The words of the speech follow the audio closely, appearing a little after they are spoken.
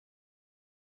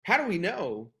How do we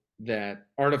know that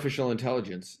artificial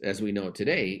intelligence, as we know it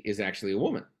today, is actually a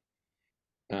woman?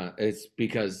 It's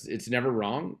because it's never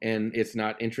wrong and it's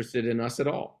not interested in us at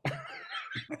all.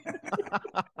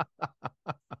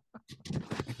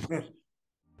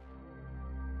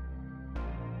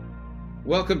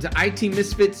 Welcome to IT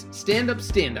Misfits Stand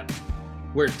Up,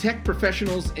 where tech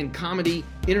professionals and comedy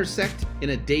intersect in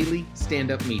a daily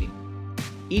stand-up meeting.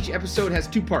 Each episode has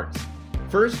two parts.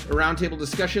 First, a roundtable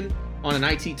discussion on an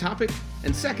IT topic,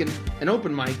 and second, an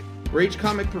open mic where each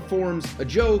comic performs a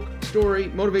joke, story,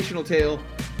 motivational tale,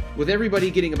 with everybody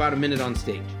getting about a minute on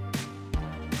stage.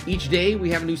 Each day,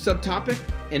 we have a new subtopic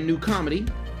and new comedy,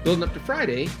 building up to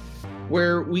Friday,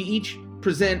 where we each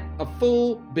present a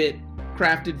full bit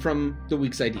crafted from the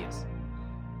week's ideas.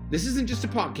 This isn't just a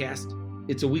podcast,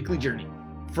 it's a weekly journey.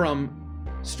 From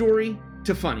story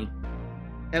to funny,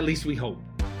 at least we hope.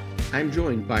 I'm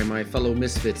joined by my fellow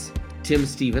misfits, Tim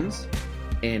Stevens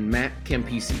and Matt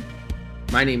Campisi.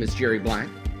 My name is Jerry Black.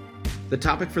 The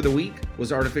topic for the week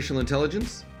was artificial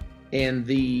intelligence, and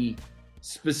the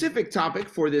specific topic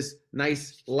for this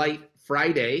nice light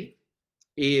Friday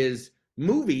is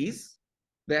movies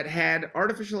that had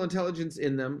artificial intelligence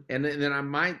in them. And then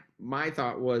my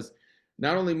thought was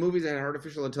not only movies that had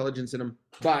artificial intelligence in them,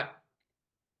 but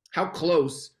how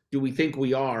close do we think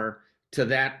we are to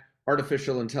that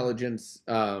artificial intelligence,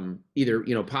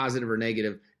 either positive or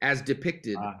negative, as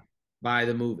depicted by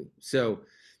the movie. So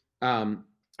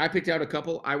I picked out a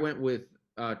couple. I went with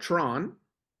Tron,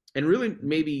 and really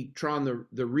maybe Tron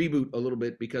the reboot a little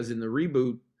bit, because in the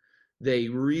reboot they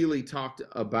really talked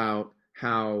about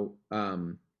how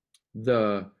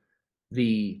the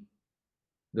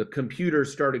computer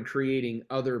started creating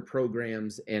other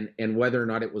programs and whether or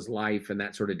not it was life and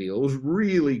that sort of deal. It was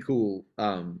really cool.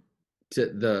 To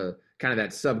the kind of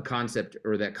that sub concept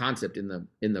or that concept in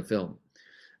the film.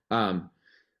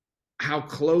 How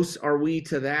close are we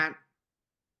to that?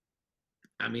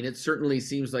 I mean, it certainly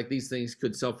seems like these things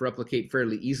could self-replicate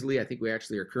fairly easily. I think we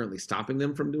actually are currently stopping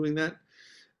them from doing that.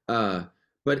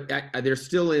 But they're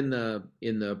still in the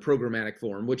programmatic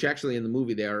form, which actually in the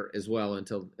movie they are as well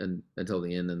until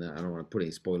the end. And I don't want to put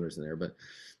any spoilers in there,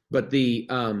 but the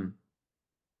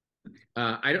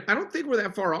I don't think we're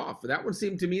that far off. That one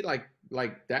seemed to me like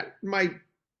that might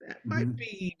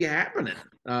be happening.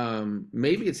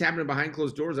 Maybe it's happening behind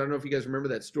closed doors. I don't know if you guys remember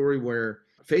that story where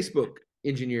Facebook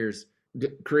engineers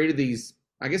created these,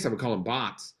 I guess I would call them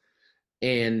bots,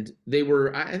 and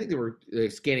I think they were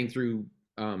scanning through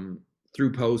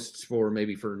posts for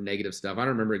negative stuff. I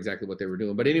don't remember exactly what they were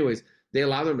doing, but anyways, they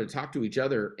allowed them to talk to each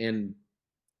other, and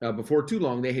before too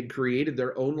long, they had created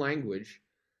their own language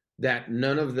that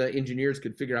none of the engineers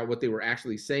could figure out what they were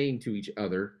actually saying to each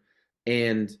other,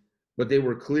 but they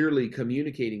were clearly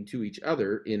communicating to each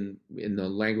other in the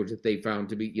language that they found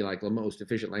to be like the most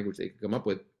efficient language they could come up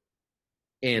with,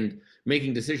 and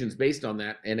making decisions based on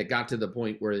that. And it got to the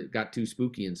point where it got too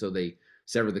spooky, and so they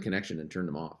severed the connection and turned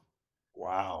them off.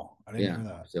 Wow, I didn't know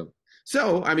that.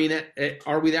 So I mean,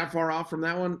 are we that far off from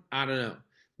that one? I don't know.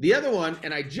 The other one,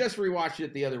 and I just rewatched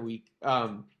it the other week,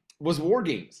 was War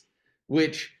Games,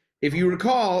 which, if you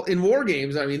recall, in War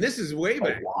Games, I mean, this is way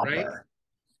back, right?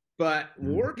 But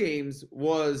War Games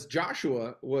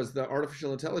Joshua was the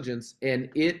artificial intelligence, and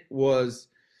it was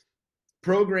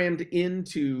programmed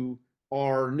into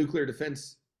our nuclear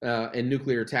defense and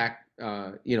nuclear attack,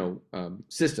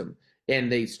 system.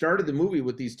 And they started the movie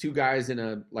with these two guys in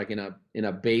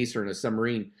a base or in a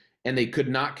submarine, and they could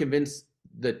not convince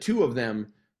the two of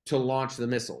them to launch the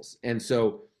missiles. And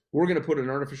so we're going to put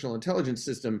an artificial intelligence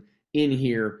system in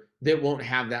here that won't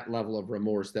have that level of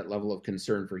remorse, that level of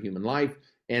concern for human life,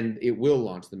 and it will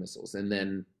launch the missiles. And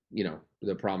then,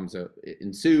 the problems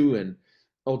ensue, and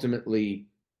ultimately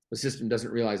the system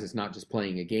doesn't realize it's not just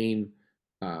playing a game.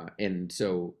 And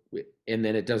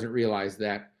then it doesn't realize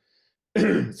that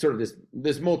sort of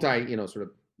this multi,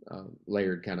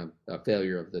 layered kind of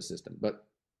failure of the system. But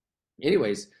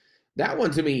anyways, that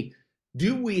one to me,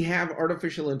 do we have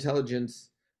artificial intelligence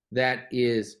that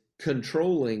is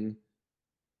controlling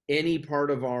any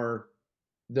part of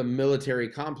the military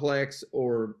complex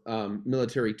or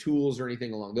military tools or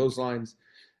anything along those lines?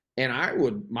 And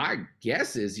my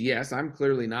guess is yes. I'm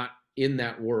clearly not in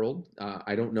that world.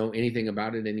 I don't know anything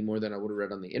about it any more than I would have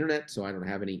read on the internet, so I don't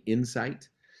have any insight.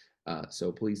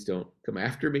 So please don't come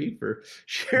after me for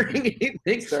sharing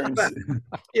anything.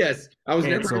 Yes, I was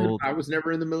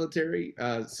never in the military.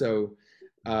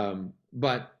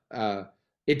 But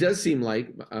it does seem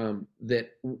like that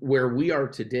where we are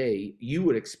today, you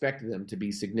would expect them to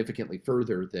be significantly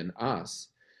further than us.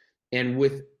 And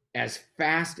with as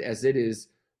fast as it is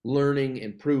learning,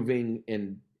 improving,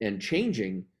 and and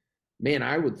changing, man,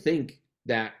 I would think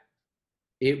that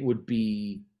it would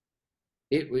be,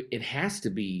 it has to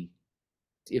be,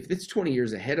 if it's 20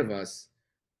 years ahead of us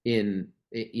in,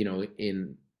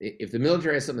 if the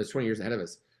military has something that's 20 years ahead of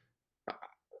us,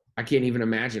 I can't even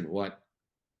imagine what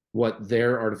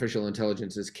their artificial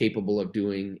intelligence is capable of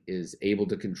doing, is able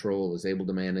to control, is able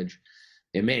to manage.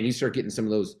 And man, you start getting some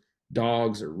of those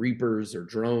dogs or reapers or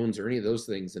drones or any of those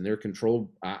things, and they're controlled.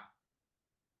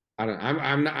 I'm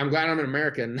glad I'm in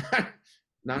America and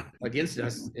not against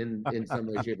us in some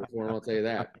way, shape, or form. I'll tell you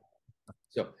that.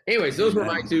 So, anyways, those were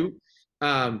my two.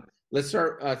 Let's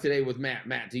start today with Matt.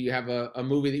 Matt, do you have a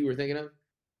movie that you were thinking of?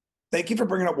 Thank you for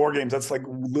bringing up War Games. That's like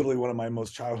literally one of my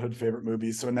most childhood favorite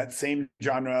movies. So in that same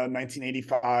genre,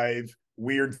 1985,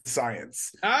 Weird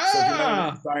Science. So if you're not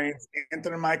into science,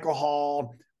 Anthony Michael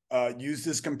Hall used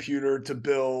his computer to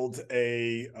build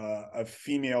a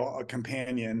female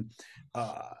companion.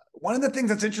 One of the things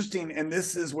that's interesting, and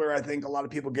this is where I think a lot of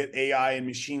people get AI and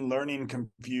machine learning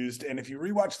confused. And if you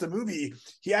rewatch the movie,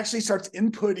 he actually starts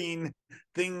inputting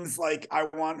things like, I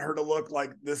want her to look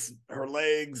like this, her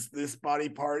legs, this body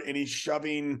part, and he's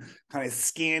shoving, kind of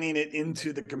scanning it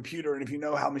into the computer. And if you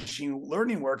know how machine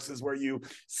learning works, is where you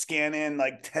scan in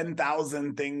like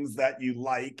 10,000 things that you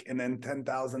like, and then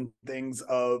 10,000 things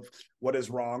of what is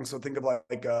wrong. So think of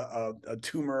like a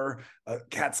tumor, a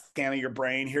CAT scan of your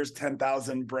brain. Here's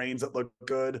 10,000 brains that look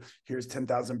good. Here's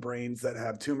 10,000 brains that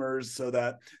have tumors, so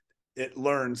that it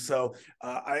learns. So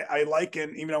I like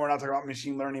it, even though we're not talking about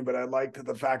machine learning, but I liked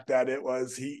the fact that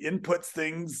he inputs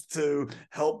things to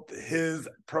help his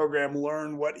program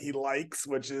learn what he likes,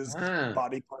 which is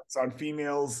body parts on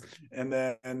females. And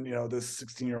then, this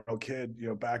 16-year-old kid,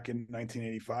 back in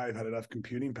 1985 had enough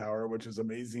computing power, which is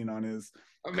amazing, on his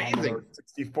Commodore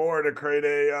 64 to create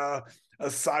a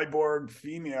cyborg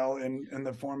female in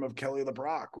the form of Kelly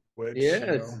LeBrock, which,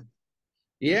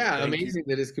 yeah, amazing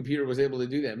that his computer was able to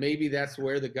do that. Maybe that's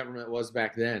where the government was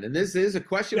back then. And this is a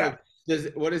question of,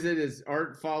 is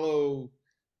art follow?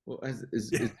 I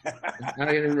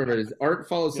don't even remember. Does art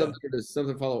follow something, or does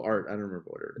something follow art? I don't remember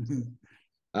what it is.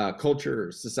 Culture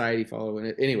or society following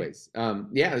it. Anyways,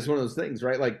 it's one of those things,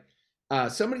 right? Like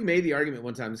somebody made the argument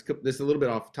one time. This is a little bit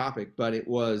off topic, but it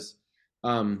was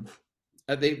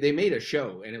they made a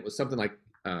show, and it was something like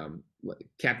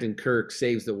Captain Kirk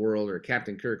saves the world, or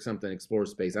Captain Kirk something explores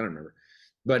space. I don't remember,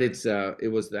 but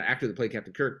it was the actor that played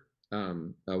Captain Kirk,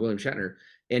 William Shatner,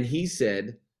 and he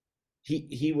said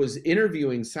he was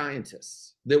interviewing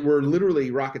scientists that were literally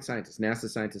rocket scientists, NASA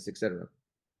scientists, etc.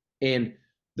 And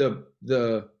the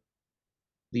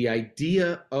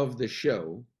idea of the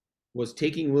show was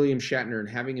taking William Shatner and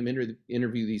having him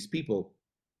interview these people,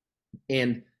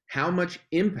 and how much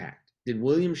impact did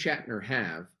William Shatner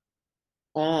have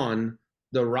on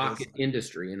the rocket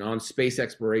industry and on space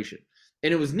exploration.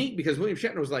 And it was neat because William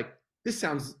Shatner was like, this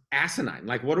sounds asinine.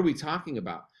 Like, what are we talking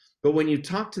about? But when you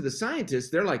talk to the scientists,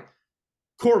 they're like,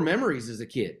 core memories as a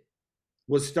kid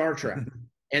was Star Trek.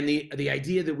 And the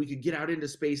idea that we could get out into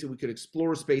space and we could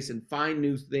explore space and find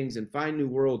new things and find new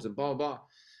worlds and blah, blah.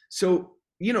 So,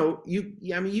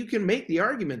 you can make the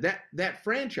argument that that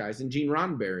franchise and Gene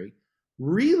Roddenberry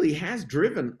really has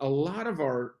driven a lot of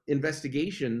our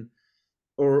investigation,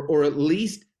 or at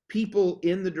least people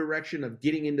in the direction of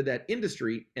getting into that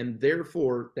industry, and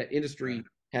therefore that industry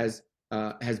has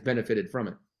benefited from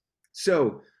it.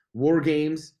 So War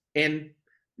Games and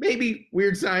maybe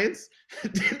Weird Science,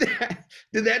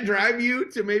 did that drive you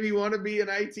to maybe want to be in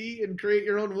IT and create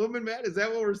your own woman, Matt? Is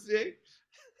that what we're saying?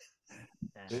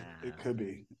 It could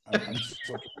be. I'm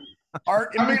so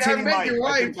art. I bet your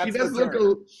wife. She does look.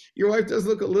 Your wife does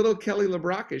look a little Kelly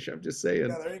LeBrockish. I'm just saying.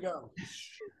 Yeah, there you go.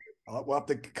 We'll have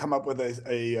to come up with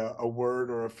a word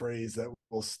or a phrase that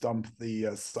will stump the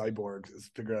cyborg.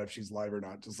 Figure out if she's live or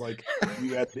not. Just like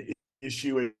you had the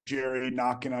issue with Jerry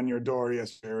knocking on your door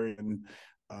yesterday, and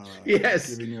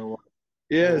giving you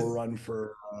a little run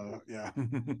for yeah.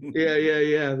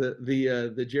 The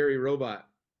Jerry robot.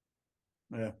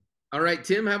 Yeah. All right,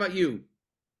 Tim, how about you?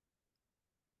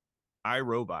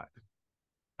 iRobot.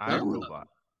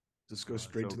 Just go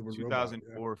straight to the word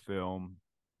 2004 film.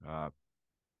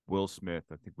 Will Smith.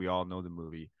 I think we all know the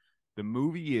movie. The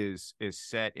movie is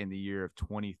set in the year of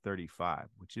 2035,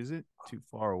 which isn't too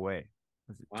far away.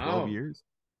 Is it 12 years?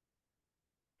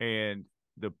 And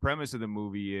the premise of the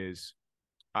movie is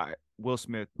Will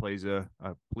Smith plays a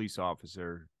police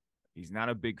officer. He's not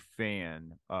a big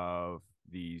fan of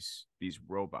these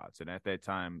robots. And at that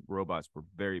time, robots were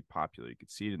very popular. You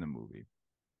could see it in the movie.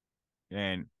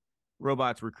 And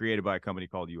robots were created by a company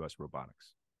called US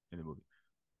Robotics in the movie.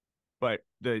 But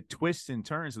the twists and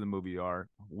turns of the movie are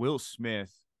Will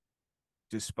Smith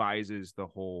despises the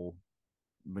whole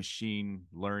machine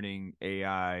learning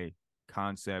AI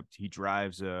concept. He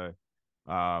drives a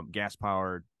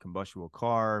gas-powered combustible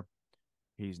car.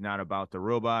 He's not about the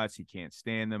robots. He can't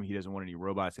stand them. He doesn't want any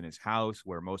robots in his house,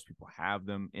 where most people have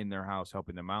them in their house,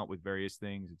 helping them out with various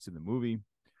things. It's in the movie.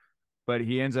 But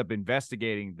he ends up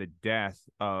investigating the death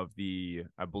of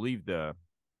I believe the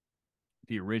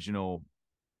original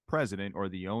president or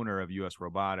the owner of U.S.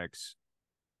 Robotics.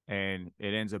 And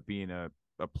it ends up being a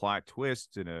plot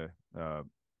twist and I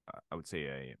would say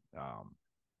a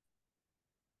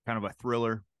kind of a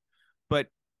thriller. But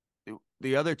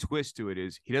the other twist to it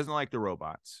is he doesn't like the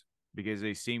robots because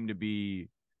they seem to be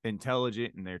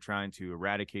intelligent and they're trying to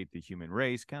eradicate the human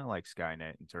race, kind of like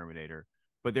Skynet and Terminator.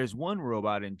 But there's one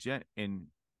robot in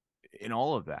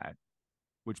all of that,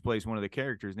 which plays one of the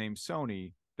characters named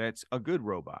Sony. That's a good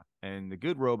robot, and the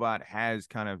good robot has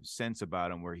kind of sense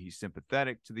about him where he's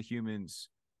sympathetic to the humans.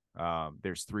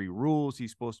 There's 3 rules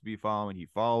he's supposed to be following. He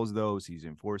follows those. He's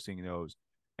enforcing those.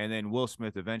 And then Will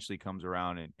Smith eventually comes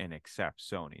around and accepts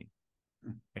Sony.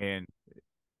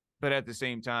 But at the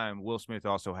same time, Will Smith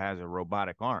also has a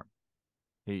robotic arm.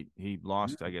 He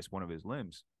lost, I guess, one of his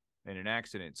limbs in an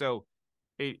accident. So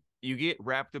you get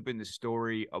wrapped up in the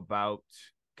story about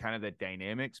kind of the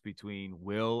dynamics between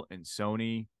Will and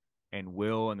Sony and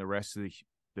Will and the rest of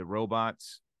the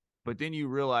robots. But then you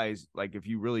realize, like, if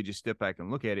you really just step back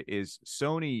and look at it, is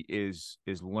Sony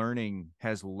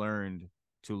has learned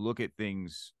to look at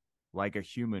things like a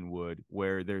human would,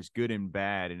 where there's good and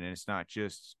bad, and it's not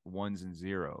just ones and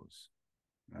zeros.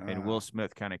 And Will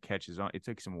Smith kind of catches on. It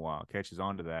takes him a while, catches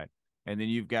on to that. And then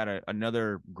you've got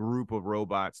another group of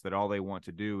robots that all they want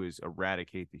to do is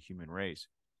eradicate the human race.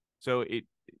 So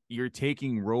you're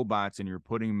taking robots and you're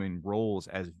putting them in roles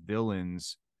as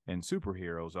villains and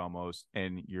superheroes almost,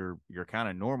 and you're kind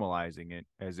of normalizing it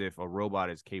as if a robot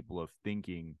is capable of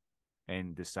thinking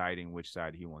and deciding which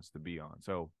side he wants to be on.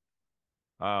 So,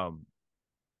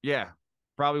 yeah,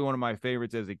 probably one of my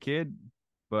favorites as a kid,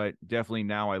 but definitely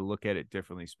now I look at it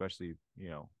differently, especially,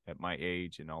 at my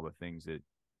age and all the things that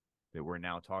we're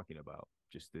now talking about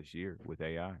just this year with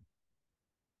AI.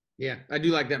 Yeah, I do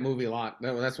like that movie a lot.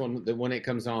 That's one that when it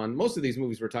comes on, most of these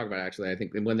movies we're talking about, actually, I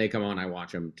think when they come on, I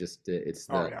watch them. Just no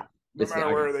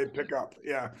matter where they pick up.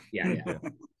 Yeah.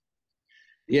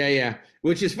 Yeah.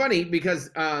 Which is funny because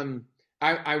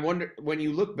I wonder, when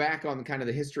you look back on kind of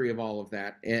the history of all of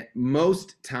that, not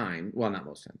most times,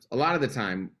 a lot of the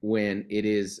time when it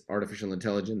is artificial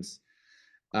intelligence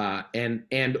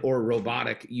and or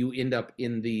robotic, you end up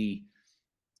in the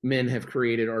men have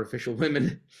created artificial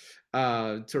women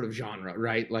sort of genre,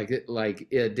 right? Like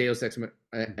Deus Ex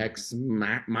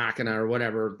Machina or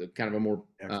whatever, kind of a more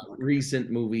recent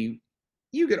movie,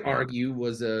 you could argue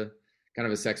was a kind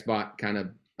of a sex bot kind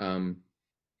of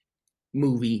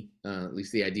movie. At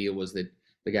least the idea was that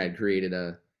the guy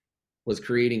was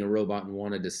creating a robot and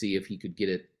wanted to see if he could get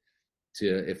it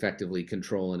to effectively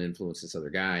control and influence this other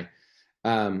guy.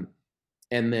 And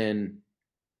then,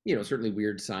 certainly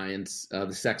weird science,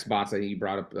 the sex bots I think you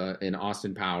brought up in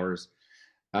Austin Powers.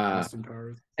 And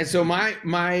so my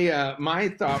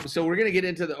thought, so we're going to get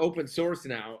into the open source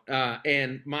now.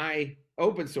 And my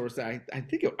open source, I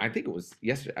think it was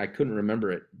yesterday. I couldn't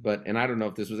remember it, and I don't know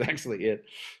if this was actually it,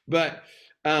 but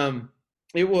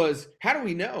it was, how do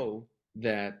we know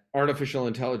that artificial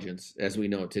intelligence as we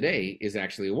know it today is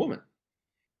actually a woman?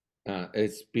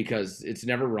 It's because it's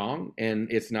never wrong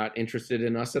and it's not interested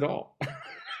in us at all.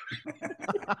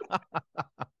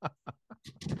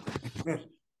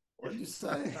 What did you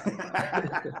say?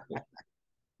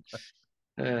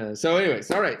 So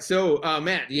anyways, all right. So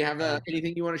Matt, do you have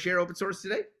anything you want to share open source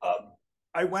today?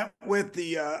 I went with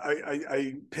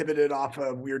I pivoted off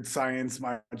of weird science,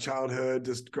 my childhood,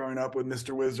 just growing up with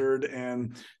Mr. Wizard.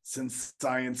 And since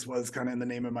science was kind of in the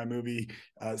name of my movie,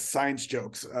 science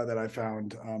jokes that I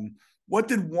found. What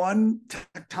did one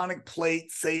tectonic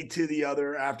plate say to the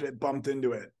other after it bumped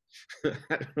into it? I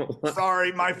don't know.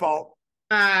 Sorry, my fault.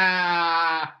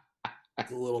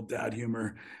 It's a little dad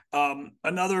humor.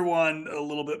 Another one, a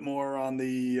little bit more on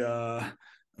the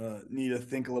need to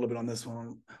think a little bit on this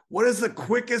one. What is the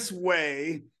quickest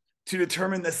way to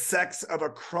determine the sex of a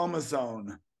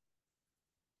chromosome?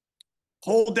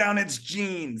 Hold down its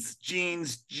genes.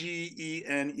 Genes, Genes.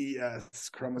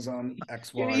 Chromosome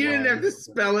XY. You didn't have to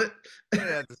spell it. You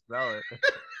didn't have to spell it.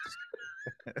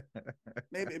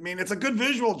 Maybe. I mean, it's a good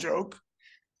visual joke.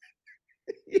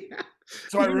 Yeah.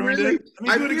 So I ruined it.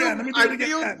 Let me do it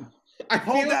again.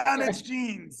 Hold down its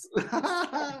genes.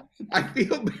 I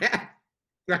feel bad.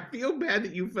 I feel bad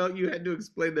that you felt you had to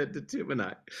explain that to Tim and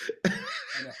I.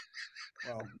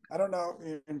 Well, I don't know.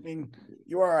 I mean,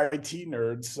 you are IT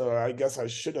nerds, so I guess I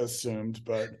should have assumed,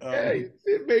 but Yeah,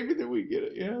 maybe that we get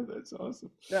it. Yeah, that's awesome.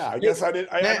 yeah, I guess I did.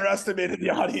 I Matt, underestimated the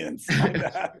audience. My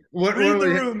bad. what Read the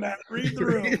room, Matt. Read the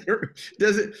room.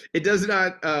 It does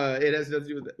not. It has nothing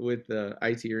to do with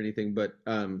IT or anything. But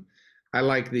I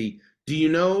like the. Do you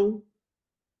know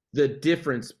the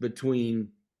difference between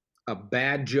a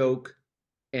bad joke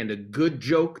and a good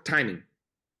joke timing?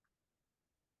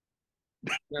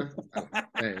 No?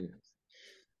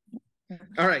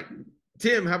 All right,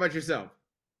 Tim. How about yourself?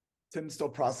 Tim's still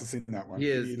processing that one. He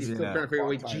is. He's still trying to figure out.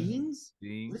 Wait, jeans?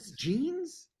 Jeans? What's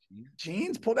jeans?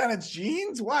 Jeans? Pull down its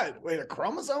jeans? What? Wait, a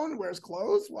chromosome wears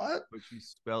clothes? What? But you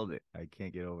spelled it. I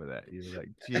can't get over that. You're like,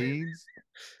 jeans?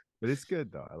 But it's good,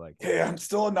 though. I like it. Hey, I'm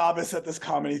still a novice at this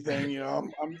comedy thing. You know,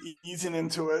 I'm easing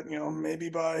into it. You know, maybe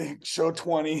by show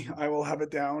 20, I will have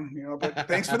it down. You know, but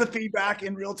thanks for the feedback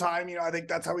in real time. You know, I think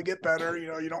that's how we get better. You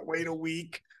know, you don't wait a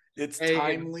week. It's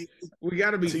timely. We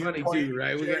got to be funny too,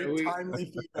 right? We got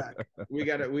timely feedback. We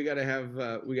got to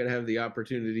have the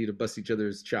opportunity to bust each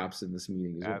other's chops in this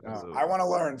meeting as well. I want to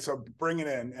learn, so bring it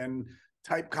in and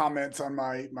type comments on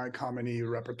my comedy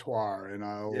repertoire, and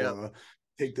I'll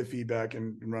take the feedback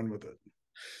and run with it.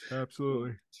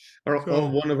 Absolutely. Or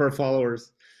one of our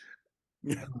followers.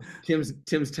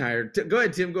 Tim's tired. Go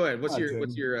ahead, Tim. Go ahead. What's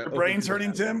your brain's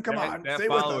hurting, Tim? Come on. That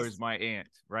follower is my aunt.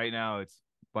 Right now, it's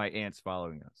my aunt's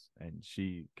following us, and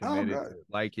she committed to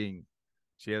liking.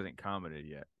 She hasn't commented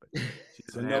yet, but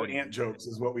so no aunt jokes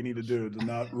is what we need to do to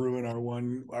not ruin our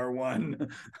one.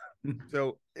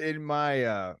 So in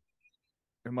my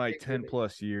 10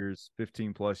 plus years,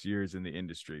 15 plus years in the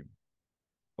industry,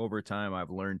 over time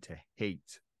I've learned to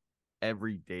hate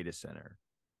every data center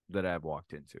that I've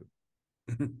walked into.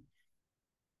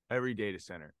 Every data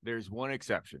center. There's one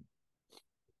exception.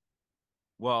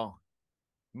 Well,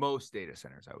 most data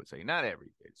centers, I would say, not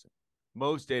every data center.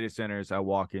 Most data centers I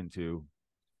walk into,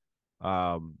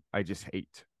 I just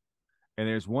hate. And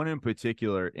there's one in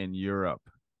particular in Europe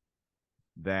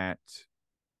that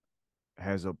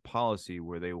has a policy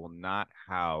where they will not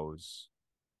house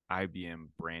IBM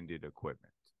branded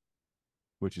equipment,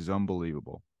 which is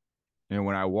unbelievable. And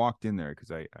when I walked in there, because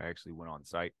I actually went on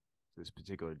site to this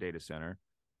particular data center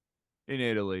in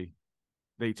Italy,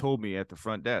 they told me at the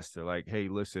front desk, they're like, hey,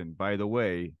 listen, by the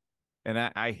way, and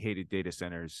I hated data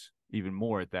centers even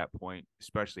more at that point,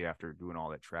 especially after doing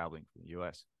all that traveling from the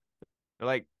U.S. They're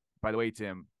like, by the way,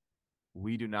 Tim,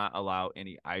 we do not allow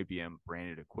any IBM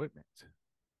branded equipment.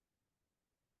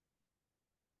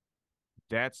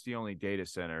 That's the only data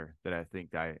center that I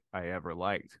think I ever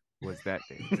liked was that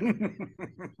data center.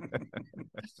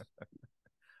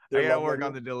 I got to work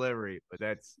on the delivery, but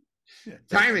that's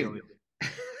timing.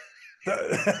 Doing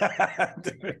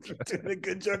a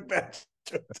good joke, bad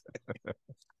joke.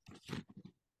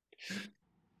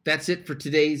 That's it for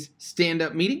today's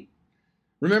stand-up meeting.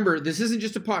 Remember, this isn't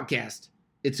just a podcast.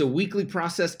 It's a weekly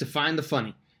process to find the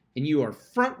funny, and you are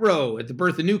front row at the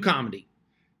birth of new comedy.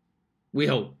 We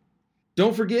hope.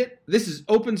 Don't forget, this is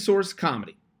open source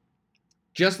comedy.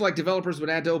 Just like developers would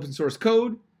add to open source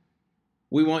code,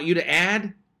 we want you to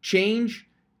add, change,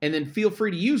 and then feel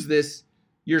free to use this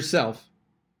yourself.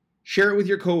 Share it with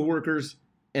your coworkers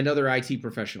and other IT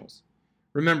professionals.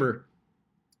 Remember,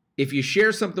 if you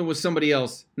share something with somebody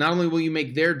else, not only will you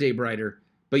make their day brighter,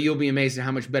 but you'll be amazed at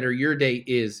how much better your day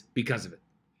is because of it.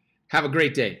 Have a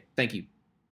great day. Thank you.